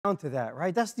down to that,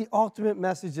 right? That's the ultimate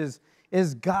message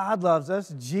is God loves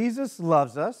us, Jesus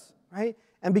loves us, right?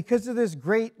 And because of this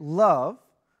great love,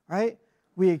 right,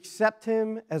 we accept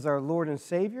him as our Lord and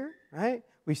Savior, right?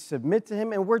 We submit to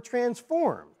him and we're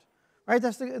transformed, right?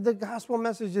 That's the gospel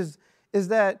message is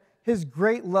that his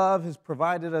great love has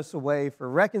provided us a way for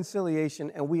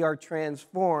reconciliation and we are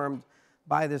transformed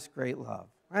by this great love,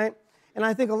 right? And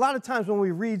I think a lot of times when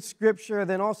we read Scripture,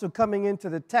 then also coming into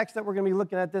the text that we're going to be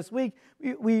looking at this week,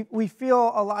 we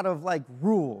feel a lot of like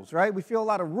rules, right? We feel a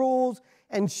lot of rules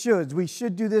and shoulds. We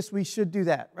should do this, we should do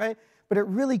that, right? But it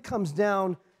really comes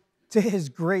down to his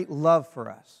great love for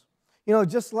us. You know,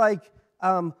 just like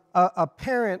a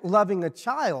parent loving a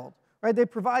child, right? They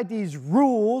provide these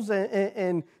rules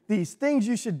and these things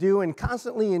you should do and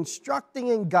constantly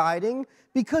instructing and guiding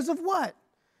because of what?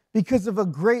 Because of a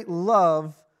great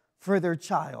love for their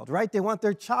child, right? They want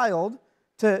their child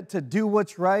to do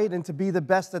what's right and to be the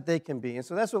best that they can be. And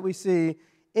so that's what we see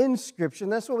in Scripture.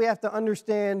 And that's what we have to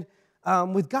understand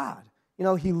with God. You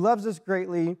know, he loves us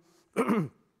greatly. And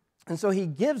so he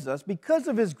gives us, because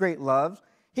of his great love,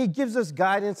 he gives us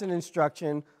guidance and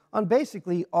instruction on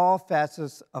basically all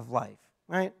facets of life,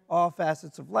 right? All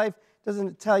facets of life.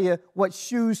 Doesn't tell you what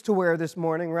shoes to wear this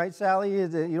morning, right, Sally?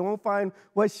 You won't find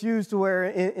what shoes to wear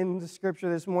in the Scripture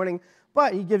this morning.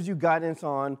 But he gives you guidance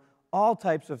on all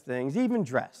types of things, even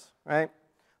dress, right?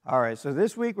 All right, so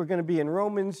this week we're going to be in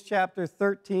Romans chapter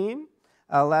 13.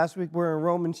 Last week we're in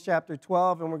Romans chapter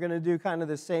 12, and we're going to do kind of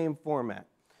the same format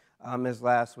as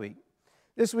last week.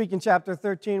 This week in chapter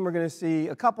 13, we're going to see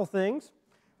a couple things.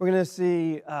 We're going to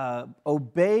see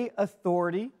obey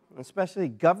authority, especially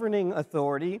governing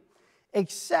authority,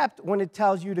 except when it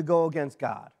tells you to go against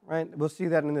God, right? We'll see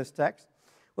that in this text.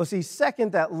 We'll see,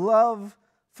 second, that love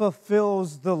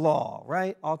fulfills the law,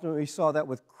 right? Ultimately, we saw that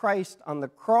with Christ on the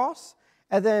cross.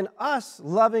 And then us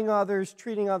loving others,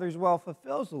 treating others well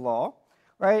fulfills the law,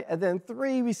 right? And then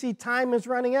 3, we see time is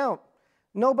running out.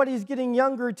 Nobody's getting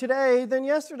younger today than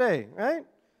yesterday, right?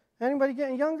 Anybody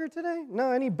getting younger today?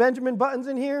 No. Any Benjamin Buttons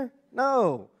in here?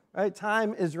 No, right?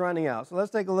 Time is running out. So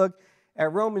let's take a look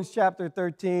at Romans chapter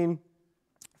 13,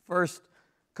 first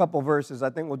couple verses. I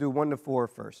think we'll do 1 to 4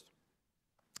 first.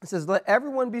 It says, let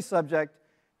everyone be subject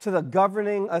to the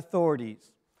governing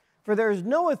authorities. For there is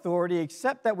no authority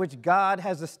except that which God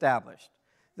has established.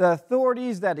 The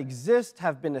authorities that exist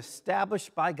have been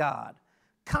established by God.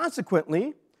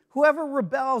 Consequently, whoever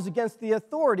rebels against the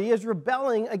authority is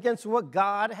rebelling against what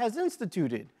God has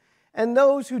instituted. And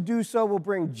those who do so will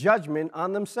bring judgment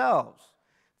on themselves.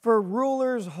 For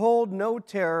rulers hold no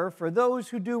terror for those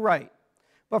who do right.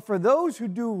 But for those who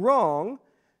do wrong,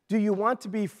 do you want to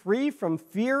be free from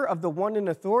fear of the one in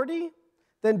authority?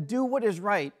 Then do what is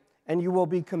right, and you will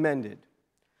be commended.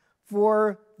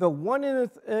 For the one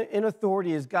in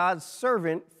authority is God's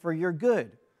servant for your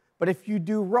good. But if you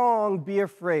do wrong, be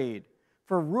afraid.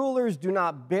 For rulers do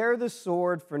not bear the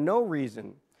sword for no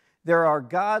reason. They are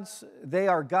God's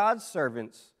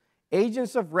servants,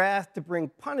 agents of wrath to bring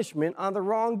punishment on the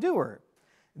wrongdoer.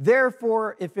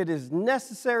 Therefore, if it is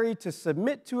necessary to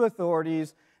submit to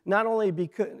authorities, not only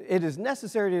because it is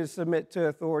necessary to submit to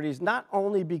authorities, not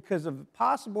only because of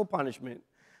possible punishment,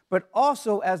 but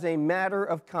also as a matter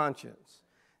of conscience.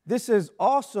 This is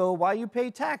also why you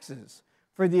pay taxes,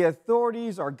 for the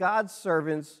authorities are God's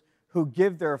servants who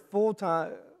give their full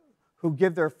time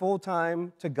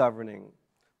to governing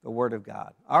the word of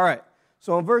God. All right.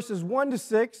 So in verses 1 to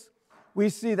 6, we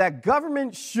see that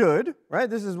government should, right?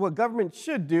 This is what government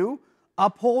should do,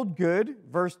 uphold good.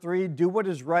 Verse 3, do what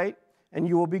is right, and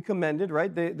you will be commended,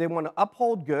 right? They want to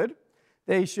uphold good.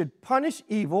 They should punish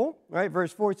evil, right?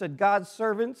 Verse 4 said, God's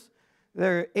servants,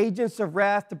 they're agents of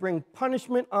wrath to bring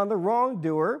punishment on the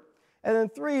wrongdoer. And then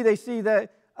 3, they see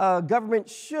that government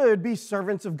should be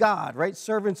servants of God, right?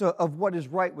 Servants of what is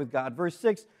right with God. Verse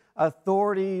 6,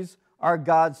 authorities are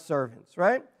God's servants,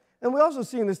 right? And we also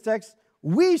see in this text,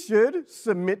 we should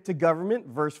submit to government.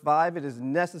 Verse 5, it is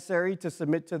necessary to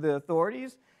submit to the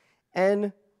authorities.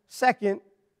 And second,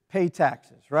 pay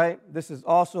taxes, right? This is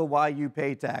also why you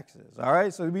pay taxes, all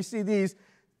right? So we see these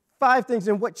 5 things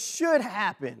and what should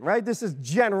happen, right? This is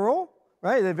general,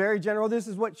 right? They're very general. This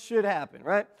is what should happen,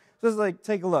 right? So let's like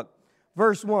take a look.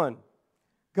 Verse 1,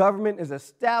 government is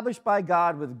established by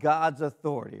God with God's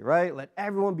authority, right? Let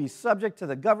everyone be subject to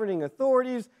the governing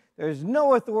authorities. There is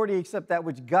no authority except that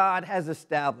which God has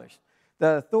established.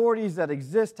 The authorities that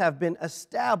exist have been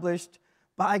established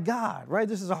by God, right?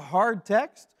 This is a hard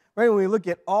text. Right, when we look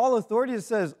at all authorities, it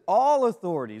says all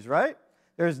authorities, right?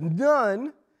 There's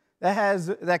none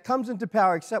that comes into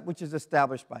power except which is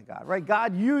established by God, right?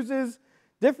 God uses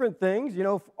different things, you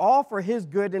know, all for his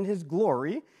good and his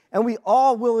glory. And we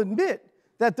all will admit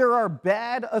that there are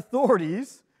bad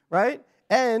authorities, right?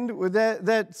 And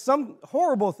that some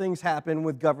horrible things happen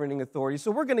with governing authorities.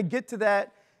 So we're going to get to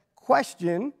that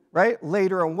question, right,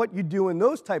 later on what you do in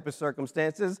those type of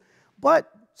circumstances.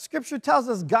 But Scripture tells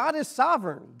us God is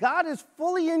sovereign. God is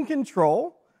fully in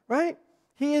control, right?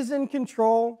 He is in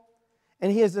control,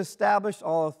 and he has established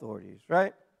all authorities,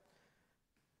 right?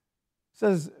 It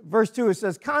says, verse 2, it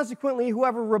says, consequently,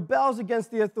 whoever rebels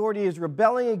against the authority is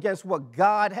rebelling against what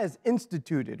God has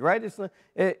instituted, right?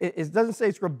 It doesn't say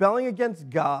it's rebelling against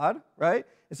God, right?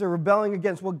 It's a rebelling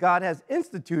against what God has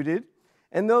instituted,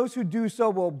 and those who do so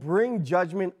will bring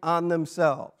judgment on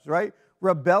themselves, right?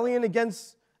 Rebellion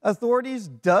against authorities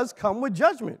does come with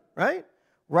judgment, right?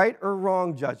 Right or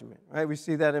wrong judgment, right? We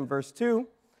see that in verse 2.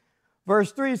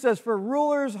 Verse 3 says, for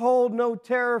rulers hold no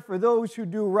terror for those who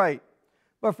do right,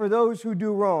 but for those who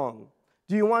do wrong.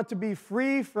 Do you want to be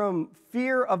free from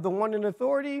fear of the one in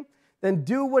authority? Then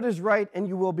do what is right and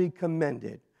you will be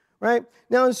commended, right?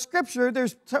 Now in Scripture,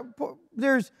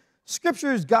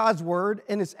 Scripture is God's word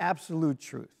and it's absolute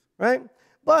truth, right?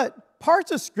 But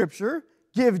parts of Scripture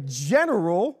give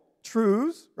general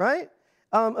truths, right?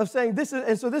 Of saying this is,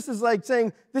 and so this is like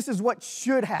saying this is what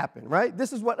should happen, right?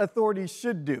 This is what authorities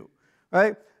should do,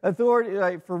 right? Authority,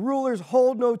 right, for rulers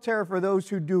hold no terror for those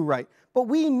who do right. But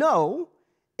we know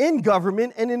in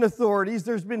government and in authorities,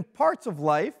 there's been parts of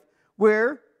life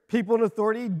where people in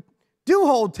authority do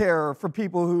hold terror for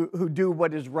people who do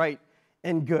what is right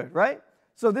and good, right?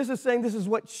 So this is saying this is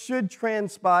what should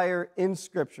transpire in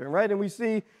Scripture, right? And we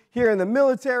see here in the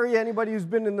military, anybody who's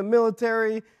been in the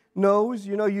military knows,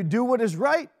 you do what is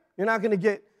right, you're not going to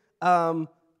get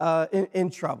in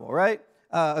trouble, right?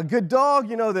 A good dog,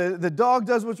 the dog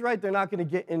does what's right, they're not going to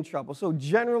get in trouble. So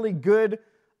generally good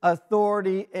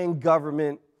authority and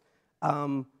government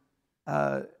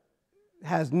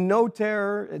has no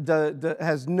terror,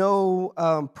 has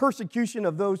no persecution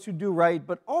of those who do right,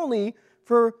 but only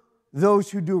for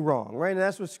those who do wrong, right? And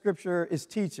that's what Scripture is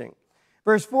teaching.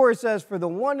 Verse 4, it says, for the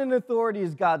one in authority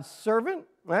is God's servant,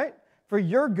 right? For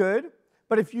your good,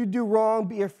 but if you do wrong,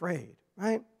 be afraid,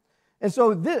 right? And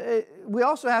so we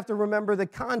also have to remember the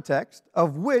context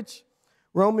of which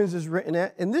Romans is written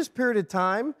at. In this period of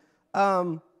time,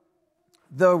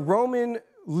 the Roman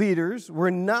leaders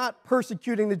were not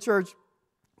persecuting the church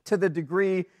to the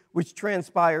degree which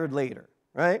transpired later,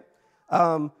 right?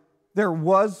 There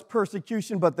was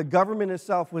persecution, but the government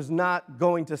itself was not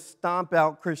going to stomp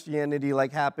out Christianity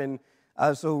like happened.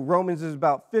 So Romans is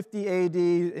about 50 AD.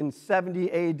 In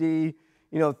 70 AD,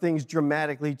 things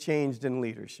dramatically changed in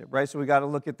leadership, right? So we got to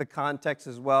look at the context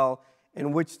as well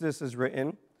in which this is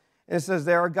written. And it says,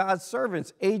 there are God's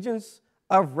servants, agents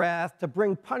of wrath to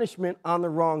bring punishment on the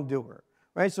wrongdoer,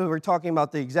 right? So we're talking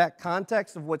about the exact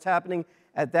context of what's happening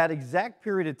at that exact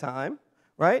period of time,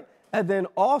 right? And then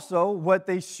also what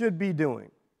they should be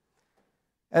doing.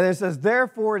 And it says,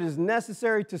 therefore, it is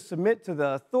necessary to submit to the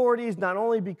authorities, not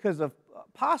only because of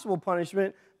possible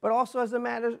punishment, but also as a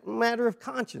matter of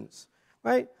conscience,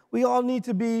 right? We all need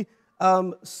to be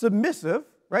submissive,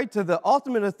 right, to the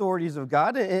ultimate authorities of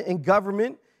God, and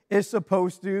government is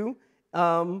supposed to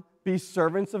be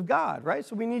servants of God, right?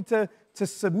 So we need to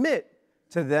submit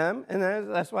to them, and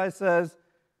that's why it says,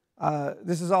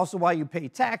 this is also why you pay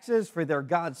taxes, for they're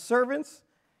God's servants,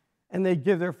 and they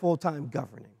give their full-time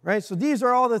governing, right? So these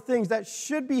are all the things that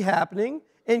should be happening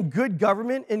in good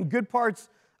government, in good parts.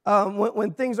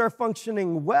 When things are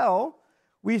functioning well,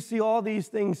 we see all these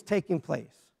things taking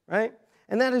place, right?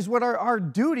 And that is what our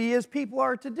duty as people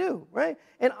are to do, right?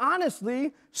 And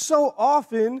honestly, so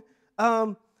often,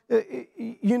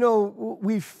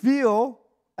 we feel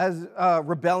as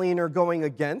rebellion or going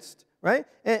against, right?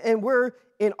 And we're,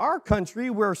 in our country,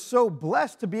 we're so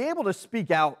blessed to be able to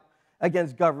speak out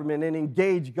against government and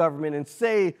engage government and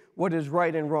say what is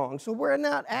right and wrong. So we're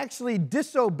not actually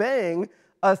disobeying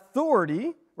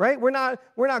authority, right? We're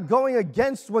not going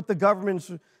against what the government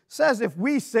says if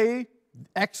we say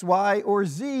X, Y, or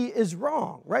Z is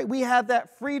wrong, right? We have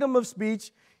that freedom of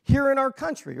speech here in our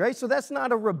country, right? So that's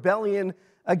not a rebellion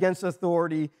against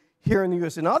authority here in the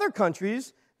U.S. In other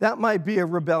countries, that might be a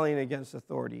rebellion against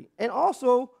authority. And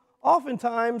also,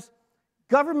 oftentimes,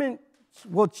 government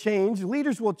will change,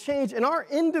 leaders will change. In our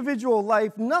individual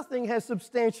life, nothing has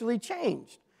substantially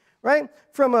changed, right?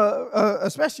 From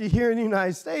especially here in the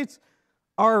United States,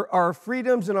 our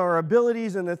freedoms and our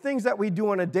abilities and the things that we do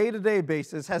on a day-to-day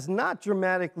basis has not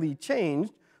dramatically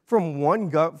changed from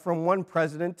one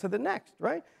president to the next,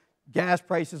 right? Gas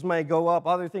prices might go up,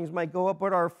 other things might go up,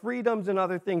 but our freedoms and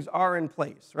other things are in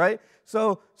place, right?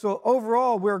 So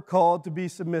overall, we're called to be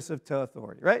submissive to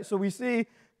authority, right? So we see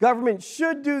Government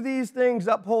should do these things,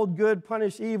 uphold good,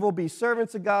 punish evil, be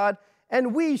servants of God,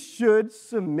 and we should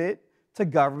submit to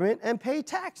government and pay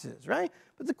taxes, right?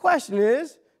 But the question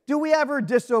is, do we ever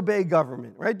disobey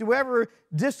government, right? Do we ever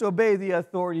disobey the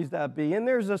authorities that be? And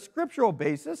there's a scriptural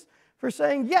basis for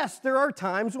saying, yes, there are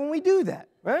times when we do that,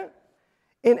 right?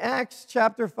 In Acts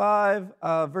chapter 5,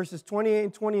 verses 28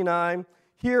 and 29,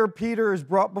 here Peter is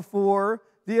brought before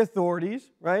the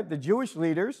authorities, right, the Jewish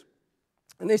leaders,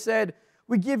 and they said,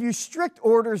 we give you strict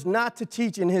orders not to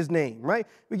teach in his name, right?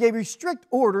 We gave you strict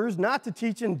orders not to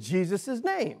teach in Jesus'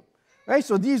 name, right?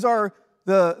 So these are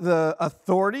the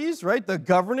authorities, right, the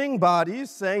governing bodies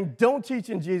saying, don't teach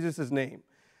in Jesus' name.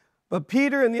 But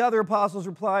Peter and the other apostles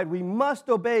replied, we must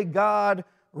obey God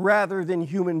rather than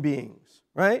human beings,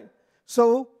 right?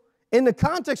 So in the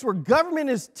context where government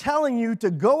is telling you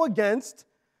to go against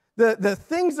the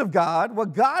things of God,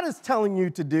 what God is telling you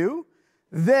to do,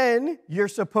 then you're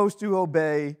supposed to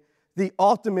obey the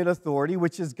ultimate authority,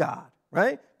 which is God,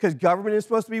 right? Because government is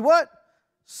supposed to be what?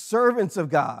 Servants of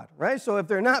God, right? So if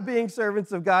they're not being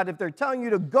servants of God, if they're telling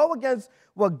you to go against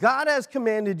what God has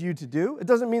commanded you to do, it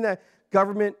doesn't mean that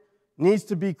government needs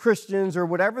to be Christians or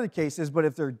whatever the case is, but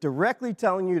if they're directly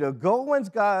telling you to go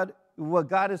against God, what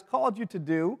God has called you to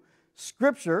do,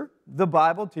 Scripture, the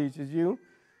Bible teaches you,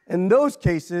 in those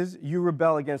cases, you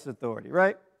rebel against authority,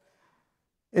 right?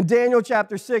 In Daniel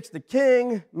chapter 6, the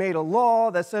king made a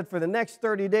law that said for the next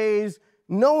 30 days,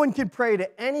 no one could pray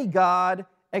to any god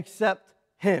except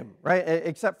him, right?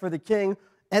 Except for the king.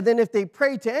 And then if they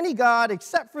prayed to any god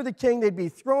except for the king, they'd be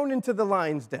thrown into the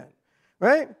lion's den,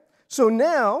 right? So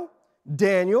now,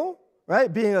 Daniel,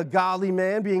 right, being a godly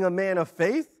man, being a man of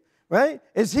faith, right,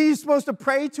 is he supposed to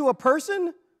pray to a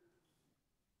person?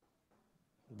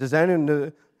 Is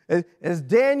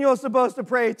Daniel supposed to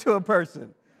pray to a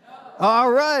person?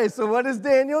 All right, so what does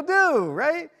Daniel do,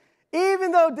 right?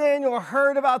 Even though Daniel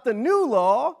heard about the new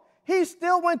law, he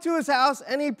still went to his house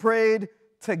and he prayed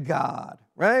to God,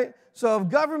 right? So if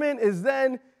government is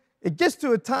then, it gets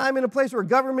to a time and a place where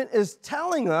government is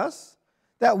telling us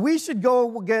that we should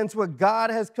go against what God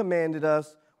has commanded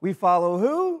us, we follow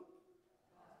who?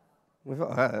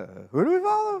 Who do we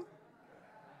follow?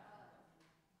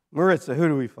 Maritza, who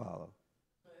do we follow?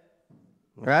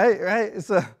 Right?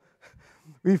 So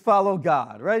we follow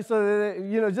God, right?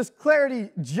 So, just clarity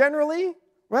generally,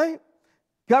 right?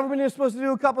 Government is supposed to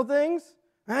do a couple things,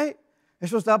 right? They're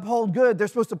supposed to uphold good. They're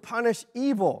supposed to punish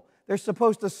evil. They're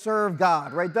supposed to serve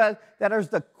God, right? That is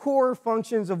the core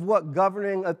functions of what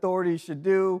governing authorities should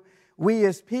do. We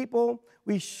as people,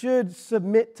 we should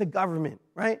submit to government,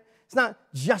 right? It's not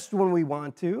just when we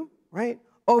want to, right?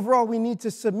 Overall, we need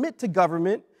to submit to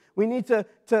government. We need to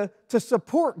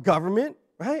support government,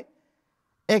 right?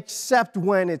 Except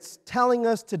when it's telling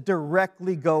us to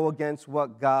directly go against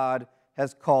what God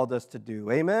has called us to do.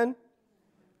 Amen?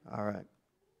 All right.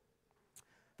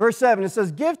 Verse 7, it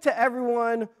says, give to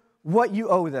everyone what you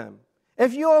owe them.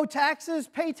 If you owe taxes,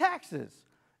 pay taxes.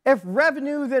 If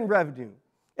revenue, then revenue.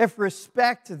 If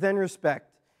respect, then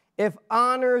respect. If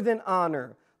honor, then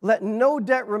honor. Let no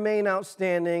debt remain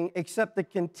outstanding except the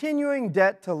continuing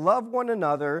debt to love one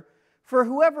another, for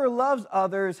whoever loves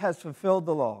others has fulfilled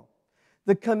the law.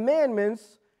 The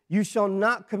commandments, you shall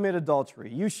not commit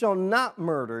adultery, you shall not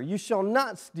murder, you shall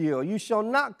not steal, you shall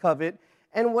not covet,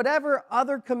 and whatever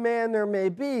other command there may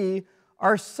be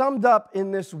are summed up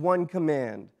in this one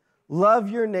command: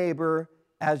 love your neighbor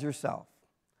as yourself.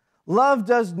 Love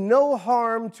does no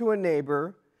harm to a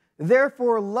neighbor,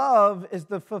 therefore love is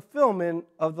the fulfillment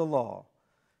of the law.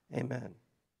 Amen.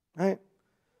 Right?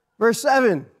 Verse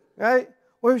 7, right?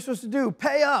 What are we supposed to do?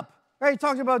 Pay up. Right? He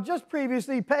talks about just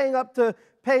previously paying up to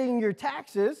paying your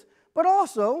taxes, but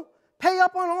also pay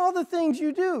up on all the things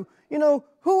you do.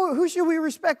 Who should we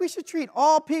respect? We should treat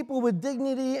all people with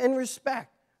dignity and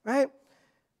respect, right?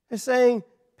 It's saying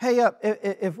pay up.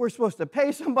 If we're supposed to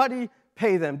pay somebody,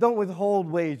 pay them. Don't withhold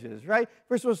wages, right? If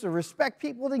we're supposed to respect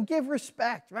people, then give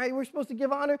respect, right? We're supposed to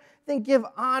give honor, then give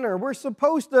honor. We're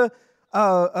supposed to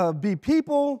be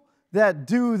people that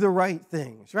do the right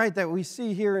things, right? That we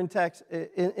see here in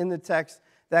the text,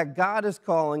 that God is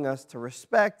calling us to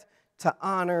respect, to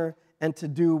honor, and to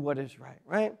do what is right,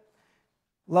 right?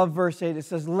 Love verse 8. It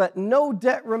says, let no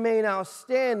debt remain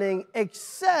outstanding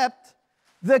except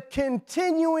the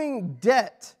continuing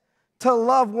debt to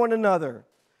love one another.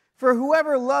 For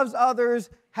whoever loves others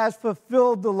has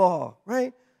fulfilled the law,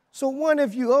 right? So one,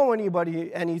 if you owe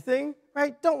anybody anything,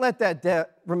 right, don't let that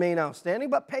debt remain outstanding,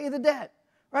 but pay the debt.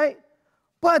 Right?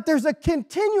 But there's a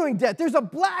continuing debt. There's a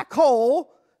black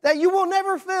hole that you will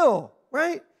never fill,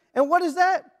 right? And what is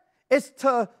that? It's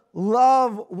to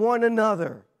love one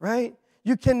another, right?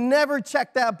 You can never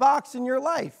check that box in your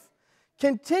life.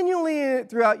 Continually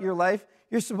throughout your life,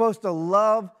 you're supposed to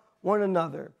love one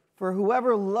another. For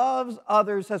whoever loves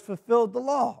others has fulfilled the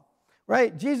law,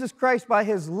 right? Jesus Christ, by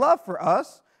his love for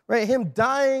us, right, him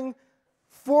dying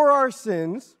for our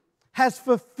sins, has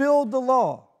fulfilled the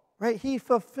law, right? He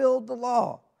fulfilled the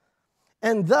law.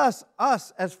 And thus,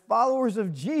 us as followers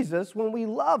of Jesus, when we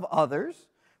love others,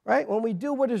 right, when we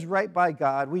do what is right by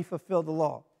God, we fulfill the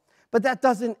law. But that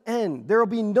doesn't end. There will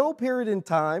be no period in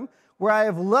time where I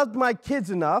have loved my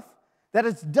kids enough that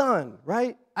it's done,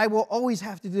 right? I will always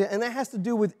have to do that, and that has to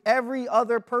do with every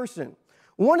other person.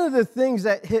 One of the things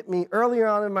that hit me earlier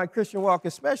on in my Christian walk,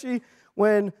 especially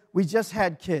when we just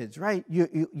had kids, right?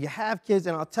 You have kids,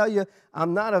 and I'll tell you,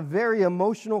 I'm not a very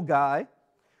emotional guy,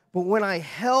 but when I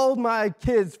held my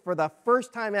kids for the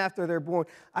first time after they're born,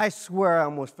 I swear I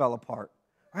almost fell apart,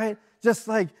 right? Just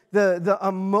like the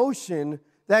emotion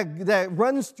that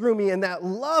runs through me and that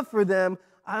love for them,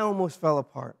 I almost fell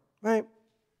apart, right?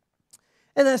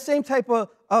 And that same type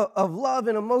of love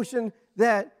and emotion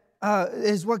that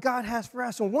is what God has for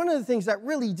us. And one of the things that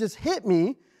really just hit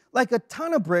me like a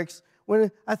ton of bricks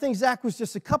when I think Zach was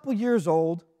just a couple years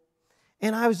old,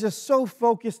 and I was just so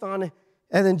focused on it.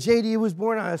 And then JD was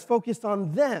born, I was focused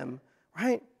on them,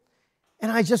 right?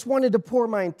 And I just wanted to pour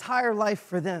my entire life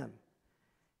for them.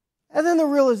 And then the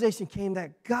realization came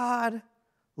that God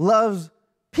loves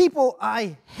people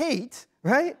I hate,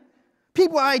 right?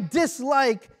 People I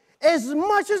dislike as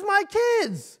much as my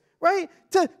kids, right?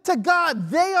 To God,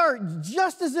 they are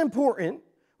just as important,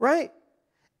 right,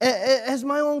 as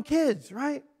my own kids,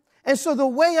 right? And so the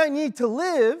way I need to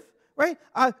live, right,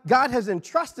 God has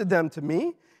entrusted them to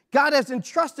me. God has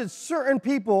entrusted certain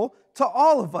people to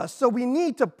all of us. So we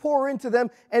need to pour into them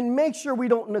and make sure we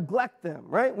don't neglect them,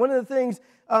 right? One of the things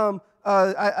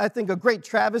I think a great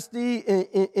travesty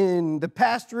in the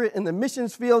pastorate, in the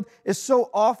missions field, is so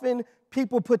often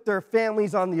people put their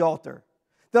families on the altar.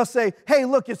 They'll say, hey,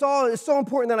 look, it's so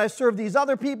important that I serve these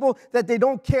other people that they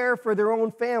don't care for their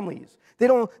own families.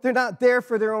 They're not there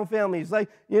for their own families. Like,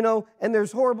 and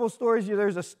there's horrible stories.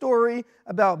 There's a story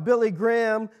about Billy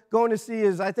Graham going to see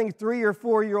his, I think, 3 or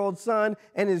 4-year-old son,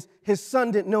 and his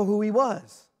son didn't know who he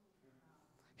was.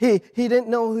 He didn't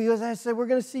know who he was. I said, we're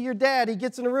going to see your dad. He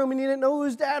gets in the room, and he didn't know who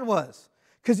his dad was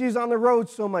because he was on the road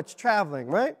so much traveling,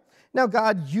 right? Now,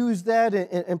 God used that,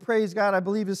 and praise God, I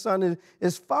believe his son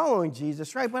is following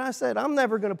Jesus, right? But I said, I'm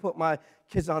never going to put my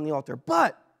kids on the altar.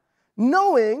 But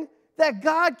knowing that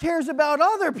God cares about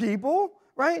other people,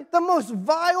 right? The most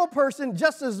vile person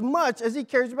just as much as he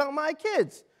cares about my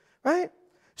kids, right?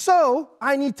 So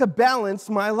I need to balance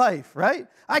my life, right?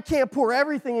 I can't pour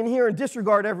everything in here and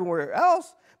disregard everywhere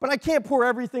else, but I can't pour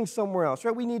everything somewhere else,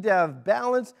 right? We need to have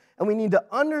balance, and we need to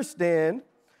understand,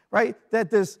 right, that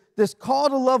this call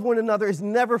to love one another is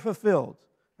never fulfilled,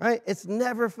 right? It's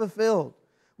never fulfilled.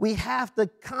 We have to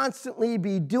constantly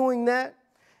be doing that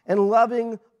and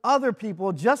loving other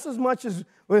people just as much as,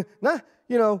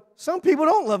 some people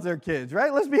don't love their kids,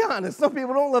 right? Let's be honest. Some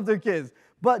people don't love their kids,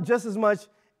 but just as much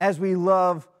as we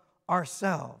love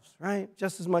ourselves, right?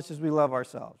 Just as much as we love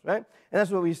ourselves, right? And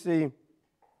that's what we see in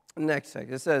the next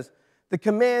section. It says, the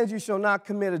commands, you shall not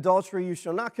commit adultery, you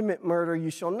shall not commit murder,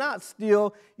 you shall not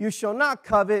steal, you shall not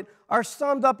covet, are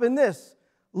summed up in this: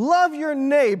 love your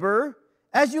neighbor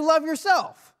as you love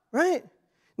yourself, right?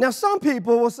 Now, some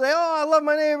people will say, oh, I love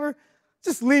my neighbor,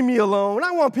 just leave me alone.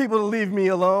 I want people to leave me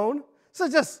alone, so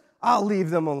I'll leave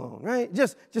them alone, right?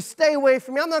 Just stay away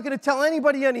from me. I'm not going to tell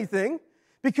anybody anything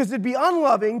because it'd be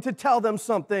unloving to tell them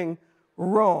something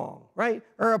wrong, right,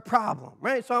 or a problem,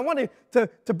 right? So I wanted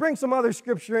to bring some other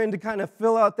scripture in to kind of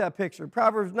fill out that picture.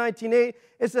 Proverbs 19:8,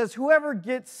 it says, whoever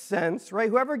gets sense, right,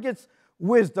 whoever gets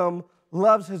wisdom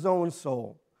loves his own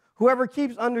soul. Whoever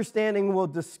keeps understanding will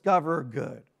discover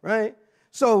good, right?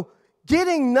 So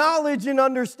getting knowledge and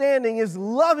understanding is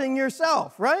loving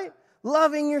yourself, right?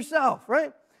 Loving yourself,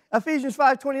 right? Ephesians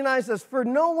 5:29 says, for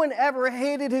no one ever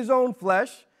hated his own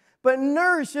flesh, but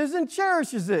nourishes and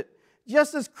cherishes it,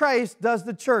 just as Christ does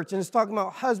the church. And it's talking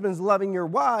about husbands loving your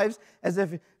wives as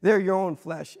if they're your own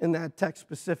flesh in that text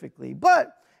specifically.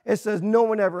 But it says no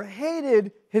one ever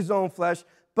hated his own flesh,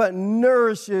 but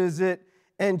nourishes it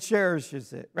and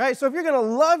cherishes it, right? So if you're going to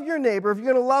love your neighbor, if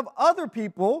you're going to love other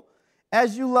people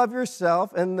as you love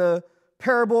yourself, and the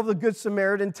parable of the Good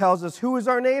Samaritan tells us who is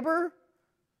our neighbor?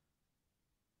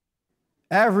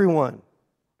 Everyone,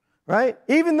 right?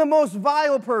 Even the most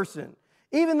vile person.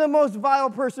 Even the most vile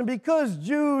person, because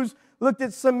Jews looked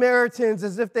at Samaritans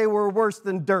as if they were worse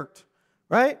than dirt,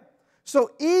 right?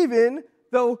 So even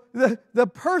though the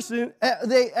person,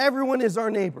 everyone is our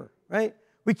neighbor, right?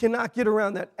 We cannot get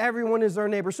around that. Everyone is our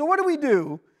neighbor. So what do we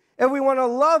do if we want to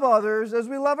love others as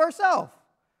we love ourselves?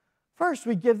 First,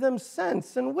 we give them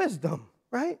sense and wisdom,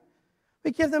 right?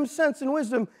 We give them sense and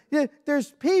wisdom.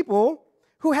 There's people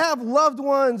who have loved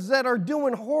ones that are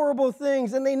doing horrible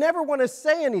things and they never want to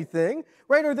say anything,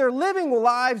 right? Or they're living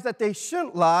lives that they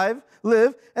shouldn't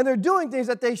live, and they're doing things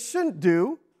that they shouldn't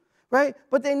do, right?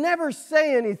 But they never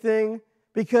say anything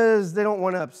because they don't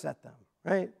want to upset them,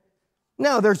 right?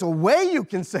 Now, there's a way you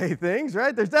can say things,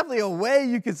 right? There's definitely a way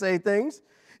you can say things.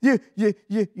 You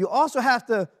also have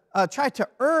to try to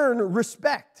earn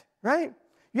respect, right?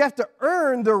 You have to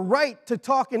earn the right to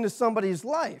talk into somebody's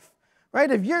life, right?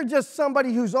 If you're just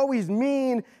somebody who's always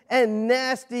mean and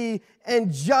nasty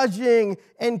and judging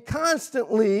and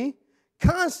constantly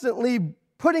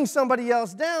putting somebody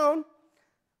else down,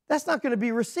 that's not going to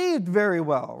be received very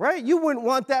well, right? You wouldn't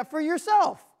want that for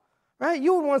yourself, right?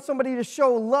 You would want somebody to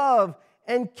show love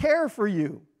and care for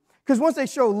you. Because once they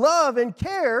show love and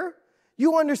care,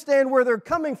 you understand where they're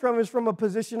coming from is from a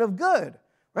position of good,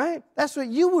 right? That's what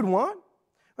you would want,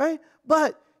 right?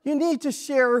 But you need to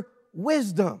share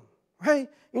wisdom, right?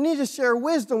 You need to share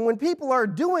wisdom when people are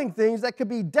doing things that could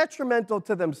be detrimental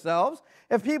to themselves.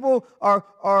 If people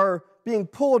are being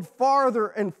pulled farther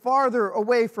and farther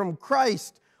away from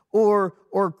Christ or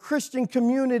Christian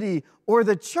community or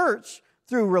the church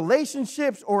through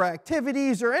relationships or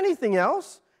activities or anything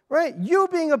else, right? You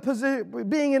being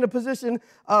in a position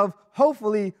of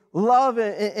hopefully love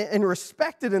and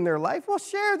respected in their life, will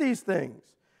share these things,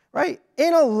 right?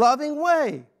 In a loving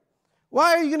way.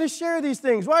 Why are you going to share these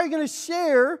things? Why are you going to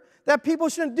share that people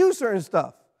shouldn't do certain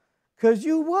stuff? Because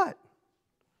you what?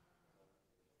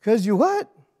 Because you what?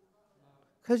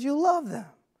 Because you love them,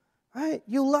 right?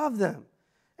 You love them.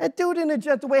 And do it in a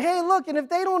gentle way. Hey, look, and if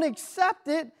they don't accept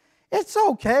it, it's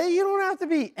okay. You don't have to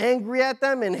be angry at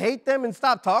them and hate them and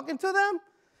stop talking to them.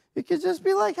 You can just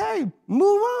be like, hey,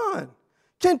 move on.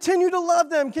 Continue to love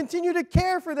them. Continue to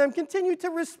care for them. Continue to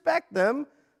respect them,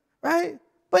 right?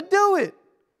 But do it.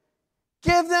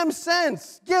 Give them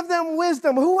sense. Give them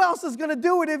wisdom. Who else is going to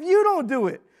do it if you don't do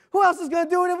it? Who else is going to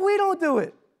do it if we don't do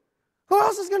it? Who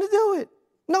else is going to do it?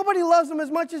 Nobody loves them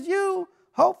as much as you,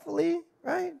 hopefully,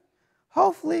 right?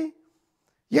 Hopefully.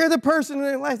 You're the person in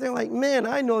their life, they're like, man,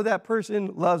 I know that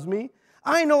person loves me.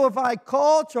 I know if I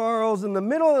call Charles in the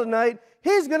middle of the night,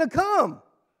 he's going to come,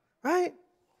 right?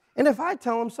 And if I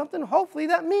tell him something, hopefully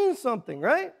that means something,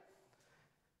 right?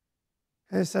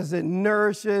 And it says it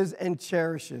nourishes and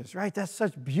cherishes, right? That's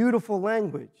such beautiful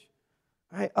language,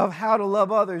 right? Of how to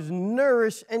love others.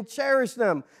 Nourish and cherish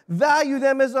them. Value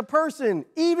them as a person,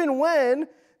 even when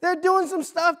they're doing some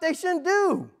stuff they shouldn't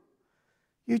do.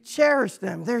 You cherish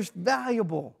them. They're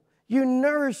valuable. You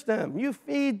nourish them. You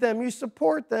feed them. You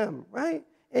support them, right?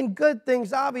 And good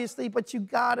things, obviously, but you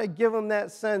got to give them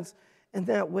that sense and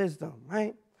that wisdom,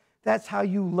 right? That's how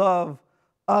you love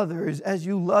others as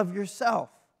you love yourself,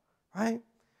 right?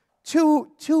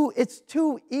 It's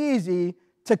too easy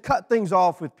to cut things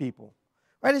off with people,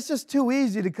 right? It's just too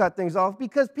easy to cut things off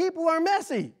because people are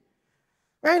messy,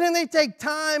 right? And they take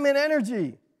time and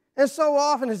energy. And so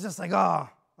often it's just like, oh,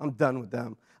 I'm done with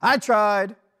them. I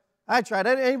tried.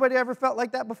 Anybody ever felt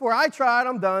like that before? I tried,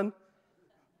 I'm done.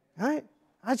 Right?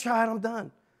 I tried, I'm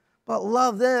done. But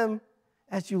love them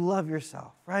as you love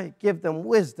yourself, right? Give them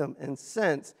wisdom and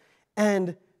sense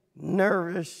and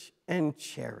nourish and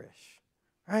cherish,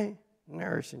 right?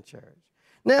 Nourish and cherish.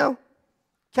 Now,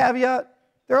 caveat,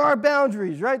 there are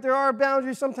boundaries, right? There are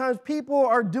boundaries. Sometimes people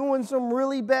are doing some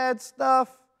really bad stuff,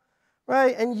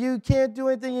 right? And you can't do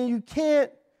anything and you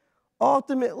can't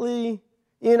ultimately,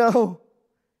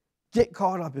 get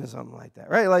caught up in something like that,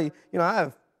 right? Like, I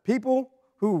have people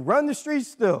who run the streets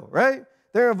still, right?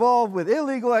 They're involved with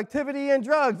illegal activity and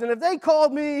drugs. And if they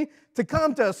called me to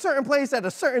come to a certain place at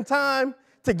a certain time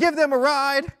to give them a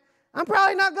ride, I'm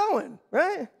probably not going,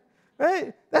 right?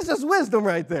 Right? That's just wisdom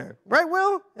right there. Right,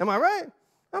 Will? Am I right?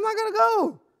 I'm not going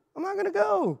to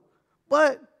go.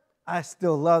 But I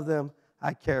still love them.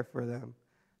 I care for them.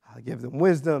 I give them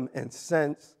wisdom and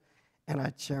sense. And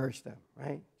I cherish them,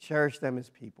 right? Cherish them as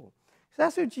people. So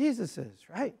that's who Jesus is,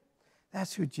 right?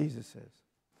 That's who Jesus is.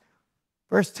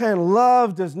 Verse 10,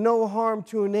 love does no harm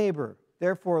to a neighbor.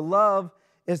 Therefore, love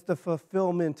is the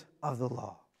fulfillment of the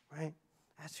law, right?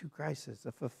 That's who Christ is,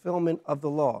 the fulfillment of the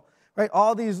law, right?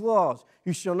 All these laws,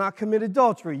 you shall not commit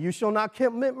adultery, you shall not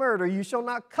commit murder, you shall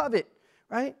not covet,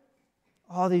 right?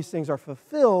 All these things are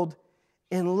fulfilled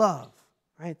in love,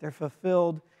 right? They're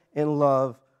fulfilled in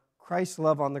love. Christ's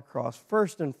love on the cross,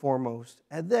 first and foremost,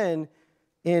 and then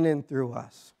in and through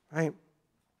us, right?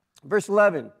 Verse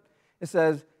 11, it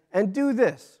says, and do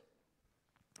this,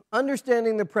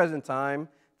 understanding the present time,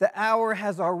 the hour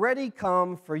has already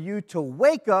come for you to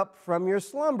wake up from your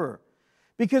slumber,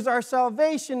 because our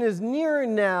salvation is nearer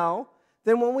now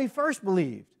than when we first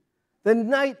believed. The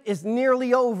night is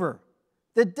nearly over.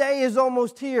 The day is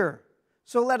almost here.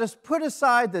 So let us put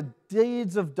aside the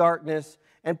deeds of darkness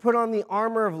and put on the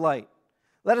armor of light.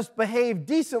 Let us behave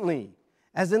decently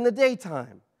as in the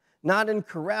daytime, not in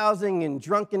carousing and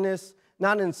drunkenness,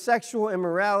 not in sexual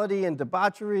immorality and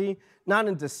debauchery, not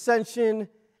in dissension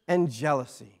and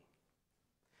jealousy.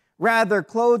 Rather,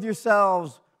 clothe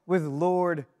yourselves with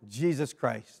Lord Jesus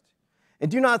Christ, and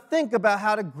do not think about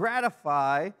how to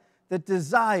gratify the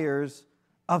desires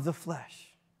of the flesh.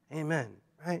 Amen,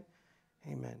 right?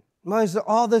 Amen. Where is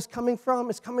all this coming from?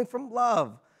 It's coming from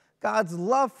love. God's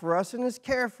love for us and his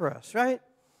care for us, right?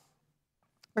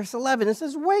 Verse 11, it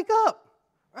says, wake up,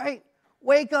 right?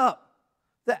 Wake up.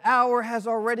 The hour has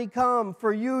already come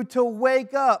for you to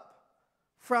wake up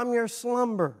from your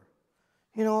slumber.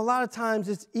 You know, a lot of times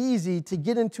it's easy to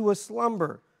get into a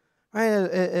slumber, right?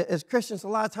 As Christians, a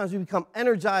lot of times we become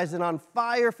energized and on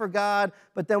fire for God,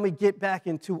 but then we get back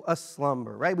into a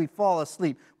slumber, right? We fall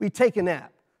asleep. We take a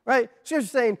nap, right?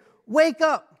 Scripture's saying, wake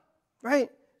up, right?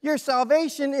 Your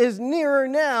salvation is nearer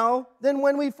now than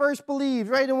when we first believed,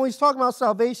 right? And when he's talking about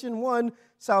salvation, one,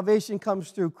 salvation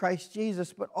comes through Christ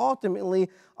Jesus, but ultimately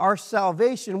our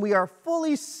salvation, we are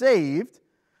fully saved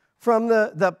from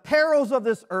the perils of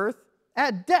this earth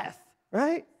at death,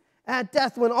 right? At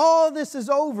death, when all this is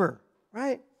over,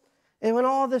 right? And when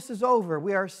all this is over,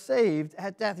 we are saved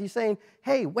at death. He's saying,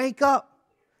 hey, wake up.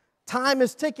 Time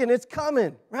is ticking. It's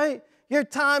coming, right? Your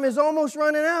time is almost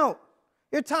running out.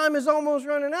 Your time is almost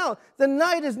running out. The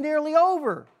night is nearly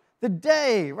over. The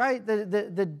day, right?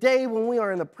 The day when we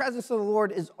are in the presence of the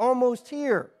Lord is almost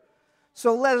here.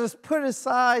 So let us put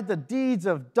aside the deeds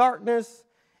of darkness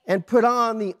and put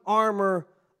on the armor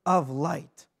of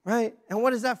light, right? And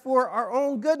what is that for? Our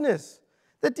own goodness.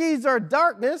 The deeds of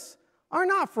darkness are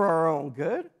not for our own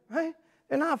good, right?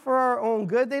 They're not for our own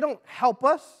good. They don't help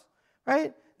us,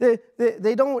 right?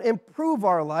 They don't improve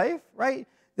our life, right?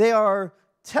 They are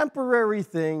temporary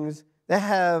things that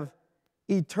have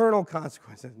eternal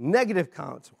consequences, negative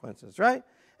consequences, right?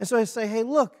 And so I say, hey,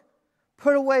 look,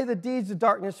 put away the deeds of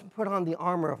darkness and put on the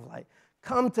armor of light.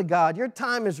 Come to God. Your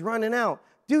time is running out.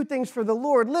 Do things for the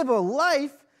Lord. Live a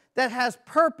life that has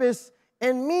purpose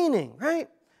and meaning, right?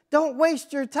 Don't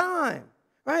waste your time,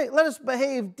 right? Let us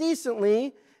behave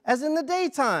decently as in the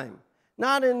daytime,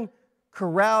 not in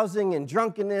carousing and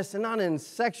drunkenness, and not in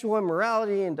sexual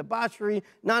immorality and debauchery,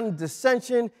 not in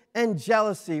dissension and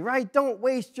jealousy, right? Don't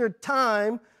waste your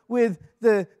time with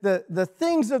the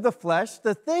things of the flesh,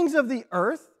 the things of the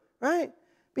earth, right?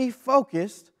 Be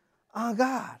focused on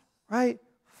God, right?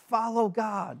 Follow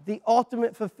God, the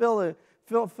ultimate fulfillment,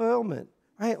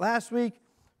 right? Last week,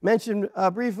 mentioned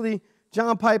briefly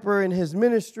John Piper and his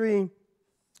ministry,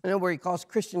 where he calls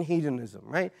Christian hedonism,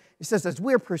 right? He says as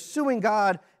we're pursuing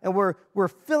God and we're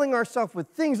filling ourselves with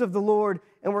things of the Lord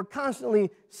and we're constantly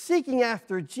seeking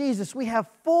after Jesus, we have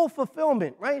full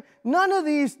fulfillment, right? None of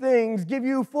these things give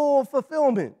you full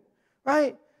fulfillment,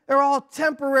 right? They're all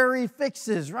temporary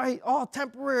fixes, right? All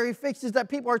temporary fixes that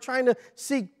people are trying to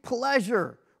seek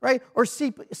pleasure, right? Or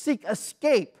seek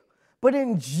escape. But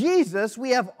in Jesus,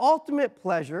 we have ultimate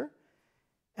pleasure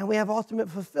and we have ultimate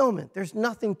fulfillment. There's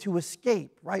nothing to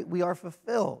escape, right? We are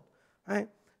fulfilled, right?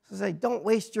 So say, don't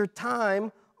waste your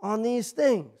time on these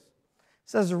things. It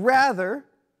says, rather,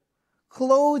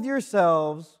 clothe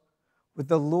yourselves with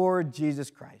the Lord Jesus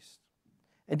Christ.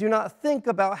 And do not think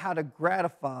about how to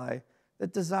gratify the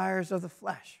desires of the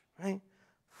flesh, right?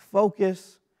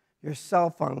 Focus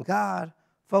yourself on God.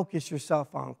 Focus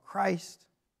yourself on Christ.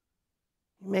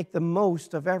 Make the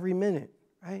most of every minute,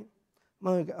 right?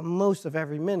 Most of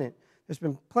every minute. There's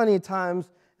been plenty of times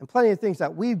and plenty of things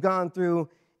that we've gone through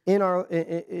in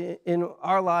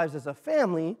our lives as a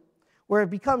family where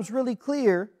it becomes really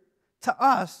clear to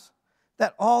us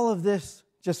that all of this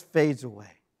just fades away,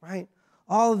 right?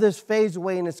 All of this fades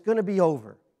away and it's going to be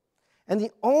over. And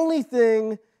the only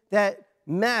thing that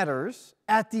matters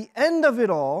at the end of it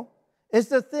all is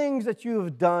the things that you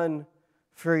have done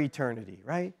for eternity,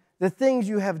 right? The things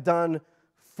you have done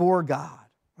for God,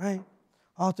 right?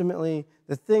 Ultimately,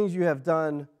 the things you have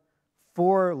done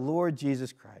for Lord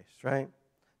Jesus Christ, right?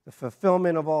 The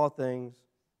fulfillment of all things,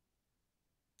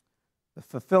 the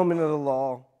fulfillment of the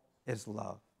law is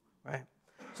love, right?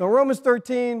 So in Romans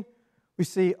 13, we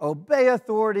see obey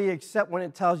authority except when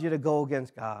it tells you to go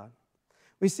against God.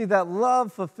 We see that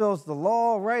love fulfills the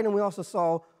law, right? And we also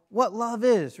saw what love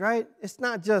is, right? It's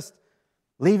not just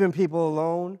leaving people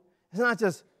alone. It's not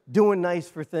just doing nice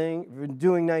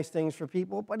things for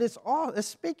people, but it's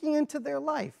speaking into their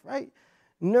life, right?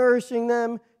 Nourishing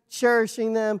them,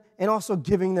 cherishing them, and also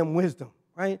giving them wisdom,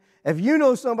 right? If you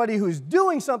know somebody who's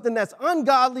doing something that's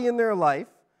ungodly in their life,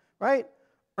 right?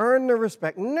 Earn their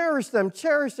respect, nourish them,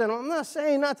 cherish them. I'm not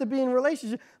saying not to be in a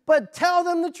relationship, but tell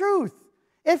them the truth.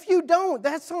 If you don't,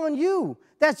 that's on you.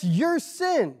 That's your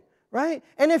sin, right?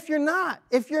 And if you're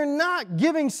not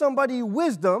giving somebody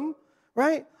wisdom,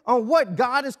 right, on what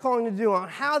God is calling to do, on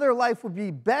how their life would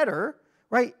be better,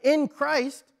 right, in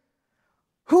Christ,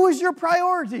 who is your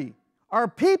priority? Are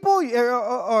people,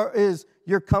 or is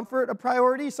your comfort a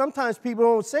priority? Sometimes people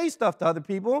don't say stuff to other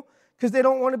people because they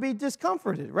don't want to be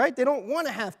discomforted, right? They don't want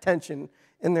to have tension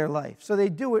in their life, so they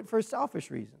do it for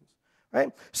selfish reasons,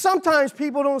 right? Sometimes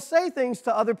people don't say things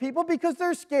to other people because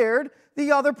they're scared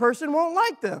the other person won't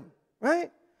like them,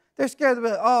 right? They're scared of,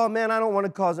 oh man, I don't want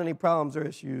to cause any problems or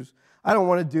issues. I don't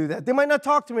want to do that. They might not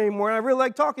talk to me anymore, and I really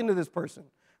like talking to this person,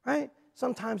 right?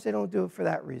 Sometimes they don't do it for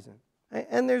that reason, right?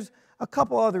 And there's a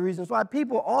couple other reasons why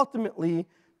people ultimately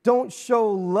don't show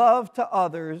love to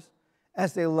others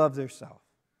as they love themselves,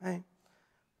 right?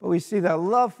 But we see that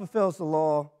love fulfills the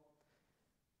law,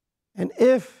 and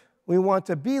if we want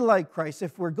to be like Christ,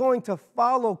 if we're going to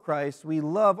follow Christ, we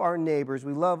love our neighbors,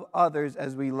 we love others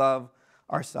as we love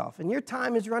ourselves. And your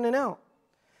time is running out.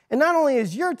 And not only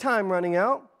is your time running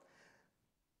out,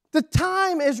 the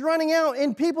time is running out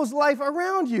in people's life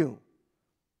around you.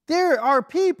 There are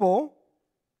people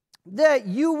that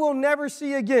you will never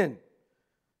see again,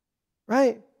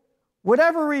 right?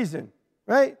 Whatever reason,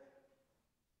 right?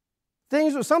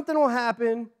 Something will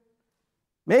happen.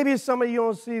 Maybe it's somebody you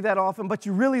don't see that often, but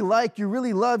you really like, you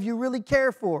really love, you really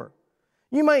care for.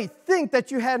 You might think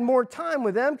that you had more time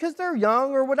with them because they're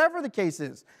young or whatever the case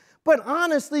is. But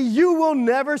honestly, you will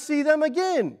never see them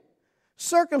again.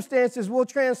 Circumstances will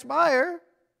transpire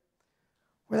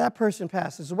where that person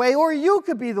passes away, or you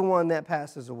could be the one that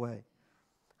passes away.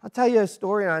 I'll tell you a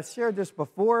story, and I've shared this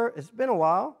before. It's been a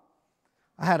while.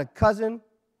 I had a cousin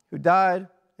who died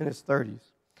in his 30s.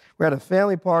 We're at a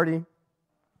family party,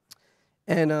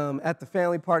 and at the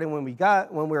family party, when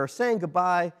we were saying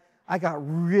goodbye, I got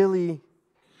really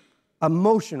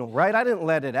emotional, right? I didn't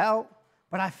let it out,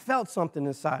 but I felt something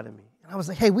inside of me. And I was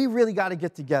like, hey, we really got to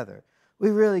get together. We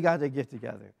really got to get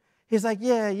together. He's like,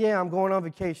 yeah, I'm going on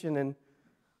vacation, and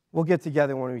we'll get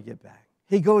together when we get back.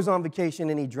 He goes on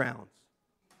vacation, and he drowns.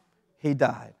 He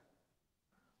died.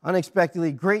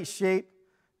 Unexpectedly, great shape.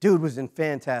 Dude was in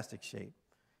fantastic shape.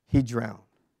 He drowned.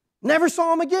 Never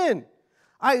saw him again.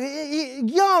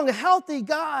 Young, healthy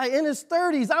guy in his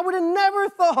 30s. I would have never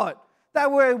thought that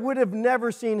I would have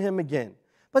never seen him again.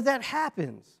 But that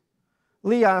happens.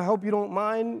 Lee, I hope you don't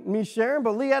mind me sharing,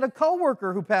 but Lee had a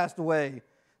coworker who passed away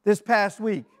this past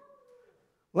week.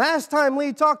 Last time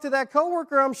Lee talked to that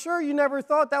coworker, I'm sure you never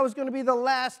thought that was going to be the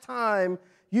last time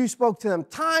you spoke to them.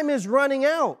 Time is running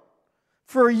out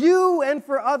for you and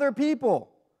for other people,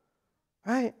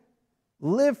 right?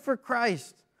 Live for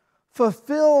Christ.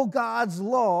 Fulfill God's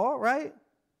law, right?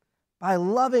 By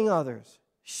loving others,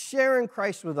 sharing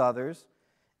Christ with others,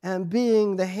 and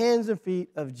being the hands and feet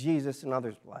of Jesus in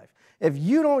others' life. If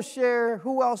you don't share,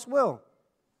 who else will?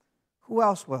 Who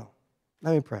else will?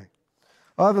 Let me pray.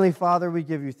 Oh, Heavenly Father, we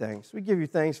give you thanks. We give you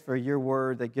thanks for your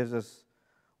word that gives us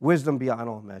wisdom beyond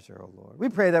all measure, oh Lord. We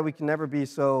pray that we can never be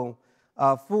so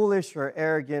foolish or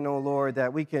arrogant, oh Lord,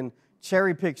 that we can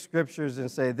cherry pick scriptures and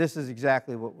say this is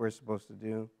exactly what we're supposed to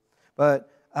do.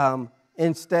 But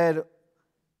instead,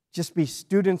 just be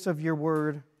students of your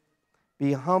word,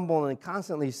 be humble, and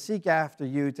constantly seek after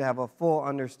you to have a full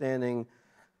understanding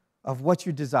of what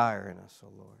you desire in us,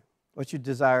 oh Lord, what you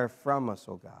desire from us,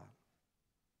 oh God.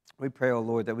 We pray, oh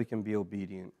Lord, that we can be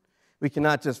obedient. We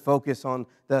cannot just focus on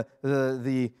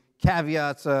the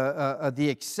caveats, the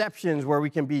exceptions where we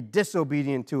can be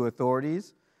disobedient to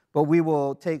authorities, but we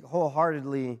will take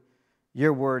wholeheartedly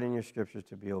your word and your scriptures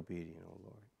to be obedient, oh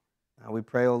Lord. Now we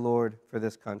pray, oh Lord, for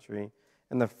this country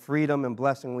and the freedom and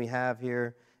blessing we have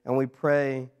here, and we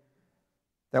pray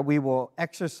that we will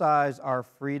exercise our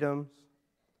freedoms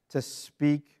to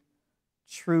speak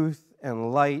truth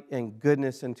and light and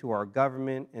goodness into our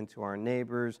government, into our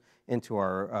neighbors, into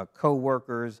our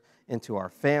co-workers, into our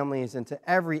families, into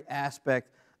every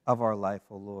aspect of our life,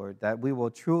 oh Lord, that we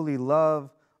will truly love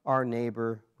our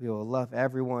neighbor. We will love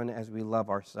everyone as we love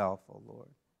ourselves, oh Lord.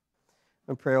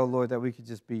 And pray, oh Lord, that we could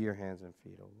just be your hands and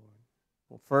feet, oh Lord.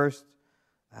 Well, first,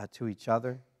 to each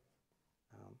other.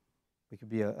 We could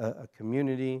be a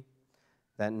community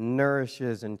that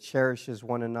nourishes and cherishes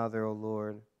one another, oh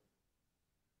Lord.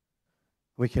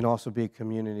 We can also be a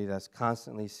community that's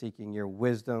constantly seeking your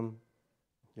wisdom,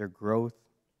 your growth,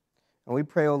 And we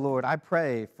pray, oh Lord, I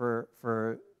pray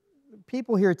for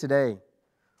people here today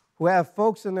who have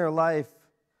folks in their life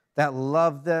that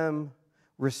love them,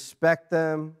 respect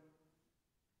them,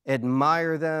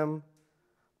 admire them,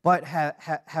 but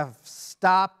have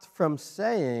stopped from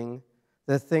saying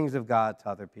the things of God to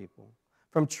other people,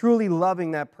 from truly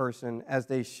loving that person as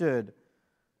they should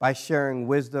by sharing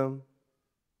wisdom,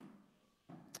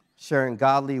 sharing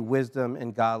godly wisdom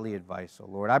and godly advice, oh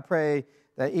Lord. I pray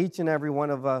that each and every one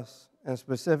of us, and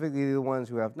specifically the ones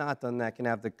who have not done that, can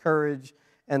have the courage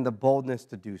and the boldness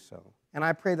to do so. And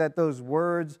I pray that those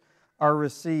words are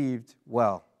received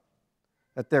well,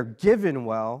 that they're given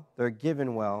well, they're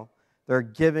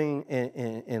giving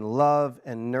in love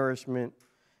and nourishment,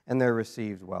 and they're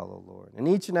received well, oh Lord. And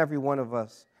each and every one of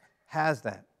us has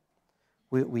that.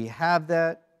 We have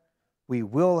that, we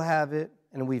will have it,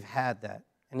 and we've had that.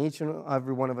 And each and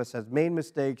every one of us has made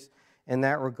mistakes in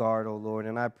that regard, oh Lord.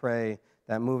 And I pray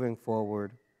that moving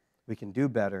forward, we can do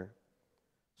better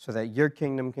so that your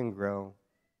kingdom can grow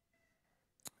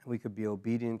and we could be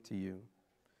obedient to you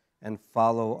and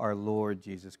follow our Lord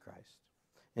Jesus Christ.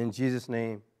 In Jesus'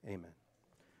 name, amen.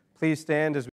 Please stand as we